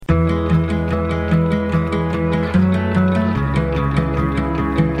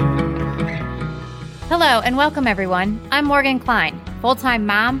Hello and welcome everyone. I'm Morgan Klein, full-time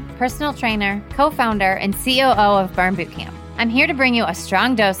mom, personal trainer, co-founder, and COO of Burn Bootcamp. I'm here to bring you a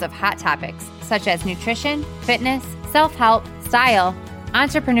strong dose of hot topics such as nutrition, fitness, self-help, style,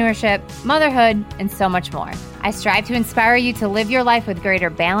 entrepreneurship, motherhood, and so much more. I strive to inspire you to live your life with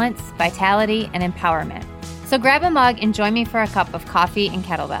greater balance, vitality, and empowerment. So grab a mug and join me for a cup of coffee and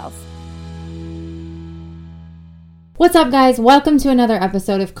kettlebells. What's up, guys? Welcome to another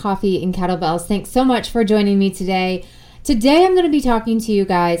episode of Coffee and Kettlebells. Thanks so much for joining me today. Today, I'm going to be talking to you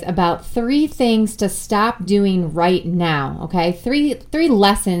guys about 3 things to stop doing right now, okay? Three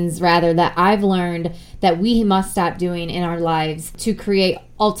lessons, rather, that I've learned that we must stop doing in our lives to create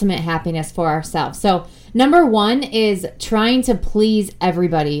ultimate happiness for ourselves. So, number 1 is trying to please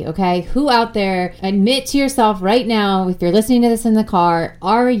everybody, okay? Who out there, admit to yourself right now, if you're listening to this in the car,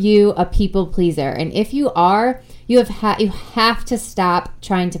 are you a people pleaser? And if you are, you have to stop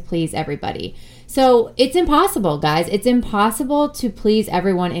trying to please everybody. So it's impossible, guys. It's impossible to please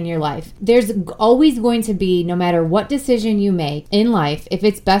everyone in your life. There's always going to be, no matter what decision you make in life, if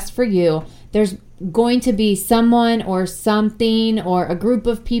it's best for you, there's going to be someone or something or a group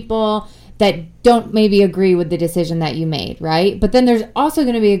of people that don't maybe agree with the decision that you made, right? But then there's also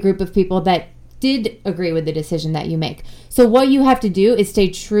going to be a group of people that did agree with the decision that you make. So what you have to do is stay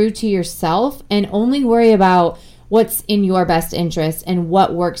true to yourself and only worry about what's in your best interest and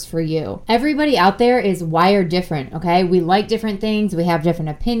what works for you. Everybody out there is wired different, okay? We like different things. We have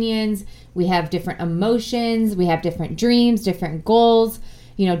different opinions. We have different emotions. We have different dreams, different goals,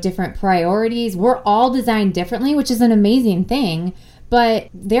 different priorities. We're all designed differently, which is an amazing thing. But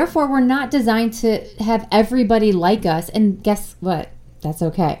therefore, we're not designed to have everybody like us. And guess what? That's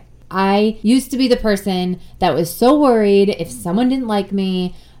okay. I used to be the person that was so worried if someone didn't like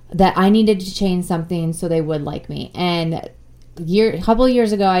me that I needed to change something so they would like me. And a couple of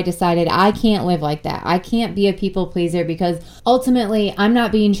years ago, I decided I can't live like that. I can't be a people pleaser because ultimately I'm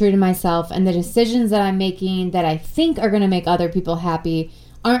not being true to myself, and the decisions that I'm making that I think are going to make other people happy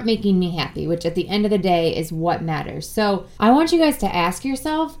aren't making me happy, which at the end of the day is what matters. So I want you guys to ask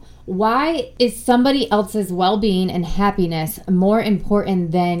yourself, why is somebody else's well-being and happiness more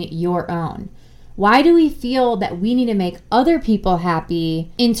important than your own? Why do we feel that we need to make other people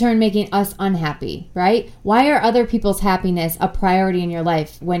happy, in turn making us unhappy, right? Why are other people's happiness a priority in your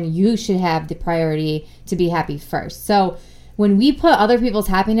life when you should have the priority to be happy first? So when we put other people's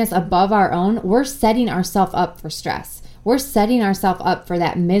happiness above our own, we're setting ourselves up for stress. We're setting ourselves up for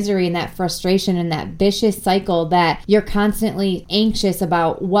that misery and that frustration and that vicious cycle that you're constantly anxious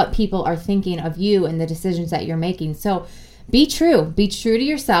about what people are thinking of you and the decisions that you're making. So be true. Be true to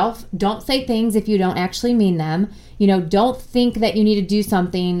yourself. Don't say things if you don't actually mean them. Don't think that you need to do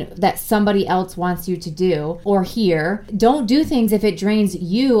something that somebody else wants you to do or hear. Don't do things if it drains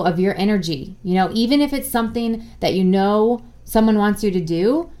you of your energy. Even if it's something that someone wants you to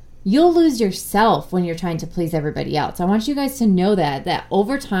do, you'll lose yourself when you're trying to please everybody else. I want you guys to know that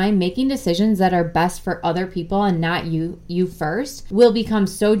over time, making decisions that are best for other people and not you first will become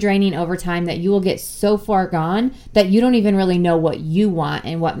so draining over time that you will get so far gone that you don't even really know what you want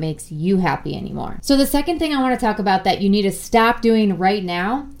and what makes you happy anymore. So the second thing I want to talk about that you need to stop doing right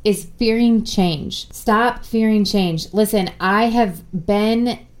now is fearing change. Stop fearing change. Listen, I have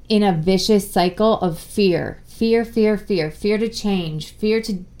been in a vicious cycle of fear to change, fear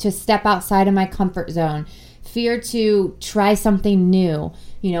to step outside of my comfort zone, fear to try something new.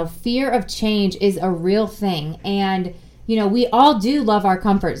 Fear of change is a real thing. And, we all do love our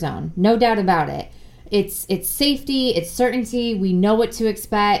comfort zone, no doubt about it. It's safety, it's certainty, we know what to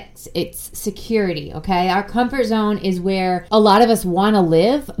expect, it's security, okay? Our comfort zone is where a lot of us want to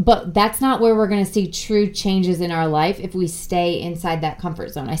live, but that's not where we're going to see true changes in our life if we stay inside that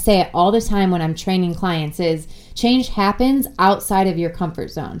comfort zone. I say it all the time when I'm training clients is change happens outside of your comfort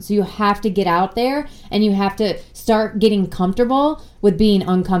zone. So you have to get out there and you have to start getting comfortable with being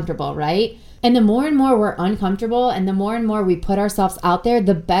uncomfortable, right? And the more and more we're uncomfortable and the more and more we put ourselves out there,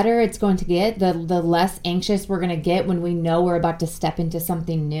 the better it's going to get, the less anxious we're going to get when we know we're about to step into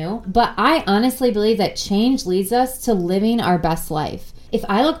something new. But I honestly believe that change leads us to living our best life. If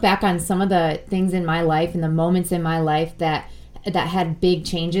I look back on some of the things in my life and the moments in my life that had big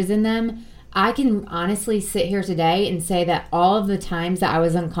changes in them, I can honestly sit here today and say that all of the times that I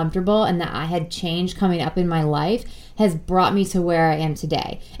was uncomfortable and that I had change coming up in my life has brought me to where I am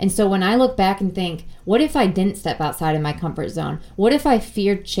today. And so when I look back and think, what if I didn't step outside of my comfort zone? What if I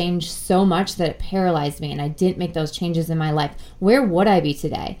feared change so much that it paralyzed me and I didn't make those changes in my life? Where would I be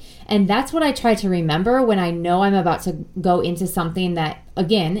today? And that's what I try to remember when I know I'm about to go into something that,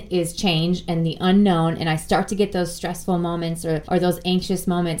 again, is change and the unknown, and I start to get those stressful moments or those anxious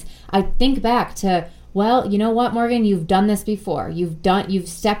moments. I think back to Well, you know what, Morgan? You've done this before. You've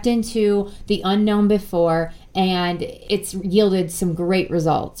stepped into the unknown before, and it's yielded some great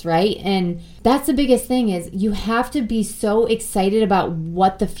results, right? And that's the biggest thing is you have to be so excited about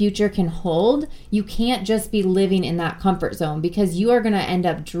what the future can hold. You can't just be living in that comfort zone, because you are going to end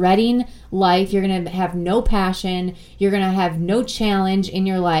up dreading life. You're going to have no passion. You're going to have no challenge in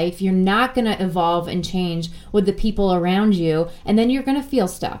your life. You're not going to evolve and change with the people around you. And then you're going to feel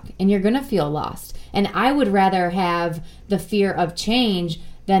stuck and you're going to feel lost. And I would rather have the fear of change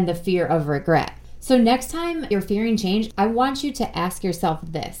than the fear of regret. So next time you're fearing change, I want you to ask yourself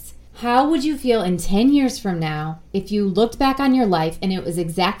this. How would you feel in 10 years from now if you looked back on your life and it was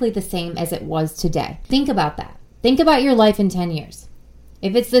exactly the same as it was today? Think about that. Think about your life in 10 years.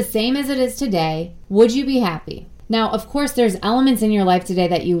 If it's the same as it is today, would you be happy? Now, of course, there's elements in your life today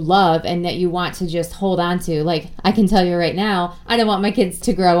that you love and that you want to just hold on to. Like, I can tell you right now, I don't want my kids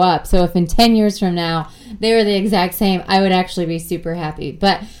to grow up. So if in 10 years from now, they were the exact same, I would actually be super happy.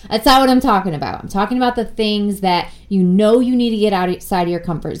 But that's not what I'm talking about. I'm talking about the things that you know you need to get outside of your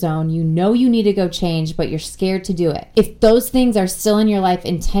comfort zone. You know you need to go change, but you're scared to do it. If those things are still in your life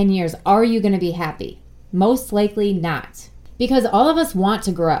in 10 years, are you going to be happy? Most likely not. Because all of us want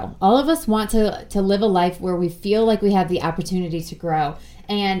to grow. All of us want to live a life where we feel like we have the opportunity to grow.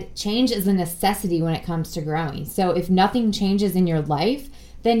 And change is a necessity when it comes to growing. So if nothing changes in your life,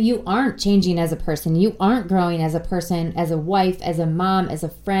 then you aren't changing as a person. You aren't growing as a person, as a wife, as a mom, as a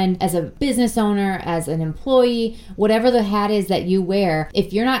friend, as a business owner, as an employee, whatever the hat is that you wear.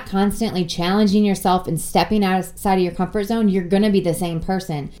 If you're not constantly challenging yourself and stepping outside of your comfort zone, you're going to be the same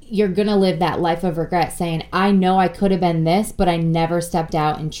person. You're going to live that life of regret saying, I know I could have been this, but I never stepped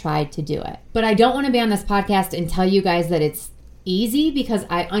out and tried to do it. But I don't want to be on this podcast and tell you guys that it's easy, because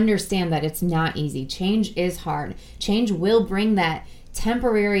I understand that it's not easy. Change is hard. Change will bring that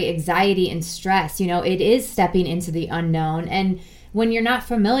temporary anxiety and stress. You know, it is stepping into the unknown. And when you're not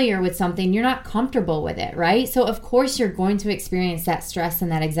familiar with something, you're not comfortable with it, right? So of course you're going to experience that stress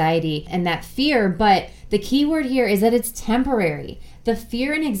and that anxiety and that fear. But the key word here is that it's temporary. The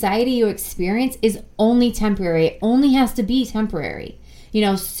fear and anxiety you experience is only temporary. It only has to be temporary. You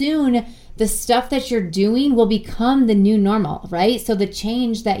know, soon the stuff that you're doing will become the new normal, right? So the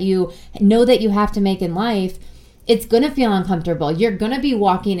change that you know that you have to make in life, it's going to feel uncomfortable. You're going to be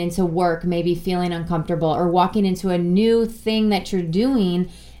walking into work maybe feeling uncomfortable, or walking into a new thing that you're doing,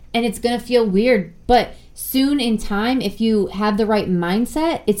 and it's going to feel weird. But soon in time, if you have the right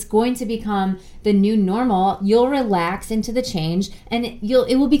mindset, it's going to become the new normal. You'll relax into the change, and it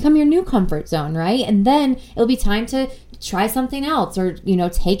will become your new comfort zone, right? And then it'll be time to try something else, or, you know,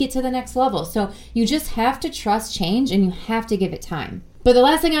 take it to the next level. So you just have to trust change, and you have to give it time. But the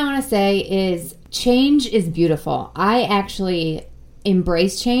last thing I want to say is change is beautiful. I actually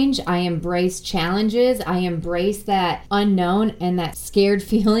embrace change. I embrace challenges. I embrace that unknown and that scared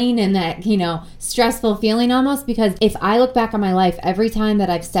feeling and that, you know, stressful feeling almost, because if I look back on my life, every time that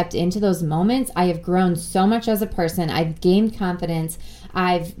I've stepped into those moments, I have grown so much as a person. I've gained confidence.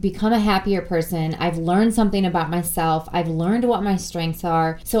 I've become a happier person. I've learned something about myself. I've learned what my strengths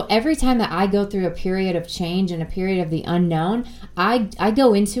are. So every time that I go through a period of change and a period of the unknown, I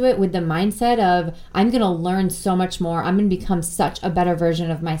go into it with the mindset of, I'm going to learn so much more. I'm going to become such a better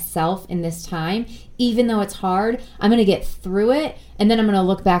version of myself in this time. Even though it's hard, I'm going to get through it. And then I'm going to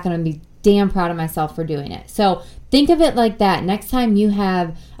look back and I'm going to be damn proud of myself for doing it. So think of it like that. Next time you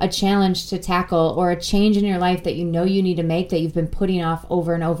have a challenge to tackle or a change in your life that you know you need to make that you've been putting off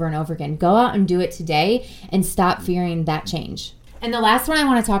over and over and over again, go out and do it today and stop fearing that change. And the last one I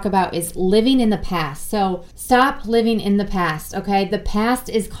want to talk about is living in the past. So stop living in the past, okay? The past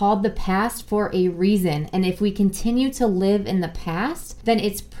is called the past for a reason. And if we continue to live in the past, then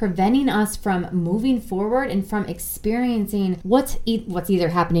it's preventing us from moving forward and from experiencing what's either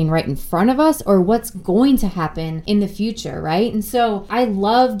happening right in front of us or what's going to happen in the future, right? And so I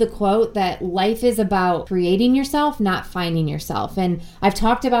love the quote that life is about creating yourself, not finding yourself. And I've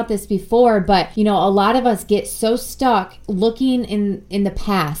talked about this before, but you know, a lot of us get so stuck looking in the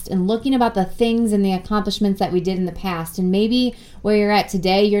past and looking about the things and the accomplishments that we did in the past. And maybe where you're at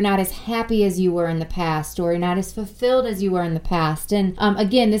today, you're not as happy as you were in the past, or you're not as fulfilled as you were in the past. And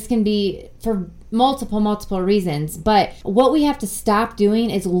again, this can be for multiple reasons. But what we have to stop doing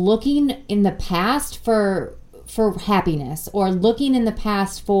is looking in the past for happiness, or looking in the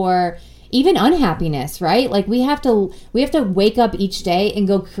past for even unhappiness, right? Like we have to wake up each day and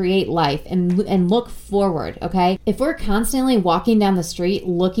go create life and look forward, okay? If we're constantly walking down the street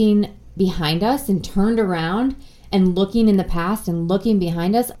looking behind us and turned around and looking in the past and looking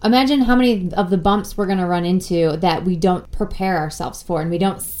behind us, imagine how many of the bumps we're going to run into that we don't prepare ourselves for, and we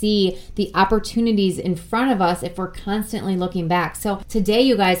don't see the opportunities in front of us if we're constantly looking back. So today,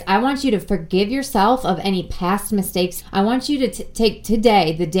 you guys, I want you to forgive yourself of any past mistakes. I want you to take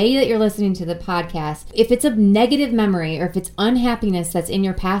today, the day that you're listening to the podcast, if it's a negative memory or if it's unhappiness that's in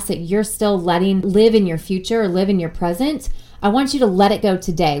your past that you're still letting live in your future or live in your present, I want you to let it go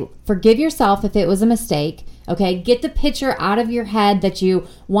today. Forgive yourself if it was a mistake. Okay, get the picture out of your head that you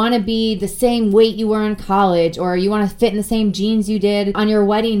want to be the same weight you were in college, or you want to fit in the same jeans you did on your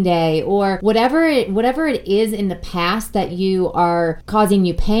wedding day, or whatever it is in the past that you are causing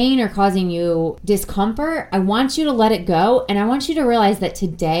you pain or causing you discomfort. I want you to let it go, and I want you to realize that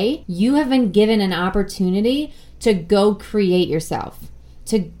today you have been given an opportunity to go create yourself.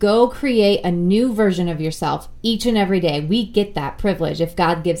 To go create a new version of yourself each and every day. We get that privilege if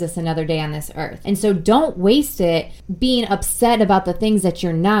God gives us another day on this earth. And so don't waste it being upset about the things that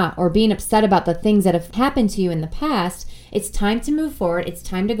you're not, or being upset about the things that have happened to you in the past. It's time to move forward. It's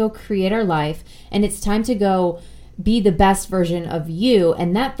time to go create our life, and it's time to go be the best version of you.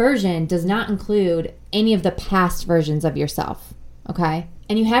 And that version does not include any of the past versions of yourself. Okay?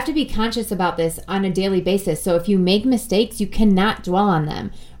 And you have to be conscious about this on a daily basis. So if you make mistakes, you cannot dwell on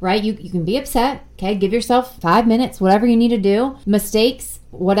them, right? You can be upset, okay? Give yourself 5 minutes, whatever you need to do. Mistakes,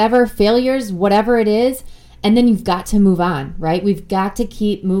 whatever, failures, whatever it is. And then you've got to move on, right? We've got to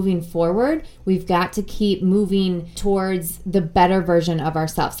keep moving forward. We've got to keep moving towards the better version of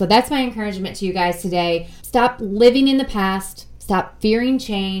ourselves. So that's my encouragement to you guys today. Stop living in the past. Stop fearing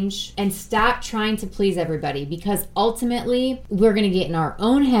change, and stop trying to please everybody, because ultimately we're going to get in our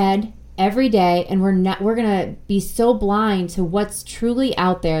own head every day, and we're going to be so blind to what's truly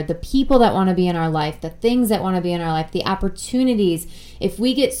out there, the people that want to be in our life, the things that want to be in our life, the opportunities. If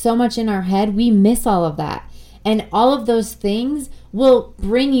we get so much in our head, we miss all of that. And all of those things will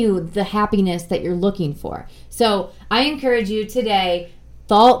bring you the happiness that you're looking for. So I encourage you today,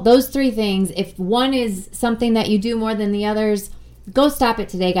 those 3 things, if one is something that you do more than the others, go stop it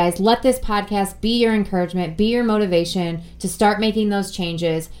today, guys. Let this podcast be your encouragement, be your motivation to start making those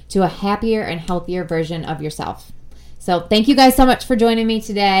changes to a happier and healthier version of yourself. So thank you guys so much for joining me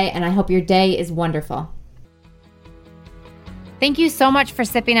today, and I hope your day is wonderful. Thank you so much for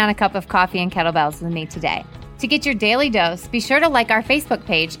sipping on a cup of coffee and kettlebells with me today. To get your daily dose, be sure to like our Facebook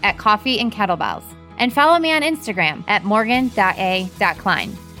page at Coffee and Kettlebells, and follow me on Instagram at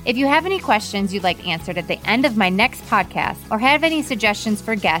morgan.a.klein. If you have any questions you'd like answered at the end of my next podcast, or have any suggestions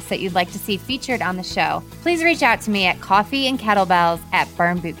for guests that you'd like to see featured on the show, please reach out to me at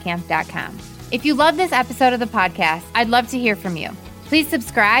coffeeandkettlebells@burnbootcamp.com. If you love this episode of the podcast, I'd love to hear from you. Please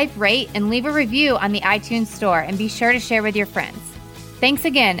subscribe, rate, and leave a review on the iTunes store, and be sure to share with your friends. Thanks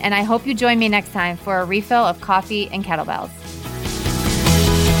again, and I hope you join me next time for a refill of Coffee and Kettlebells.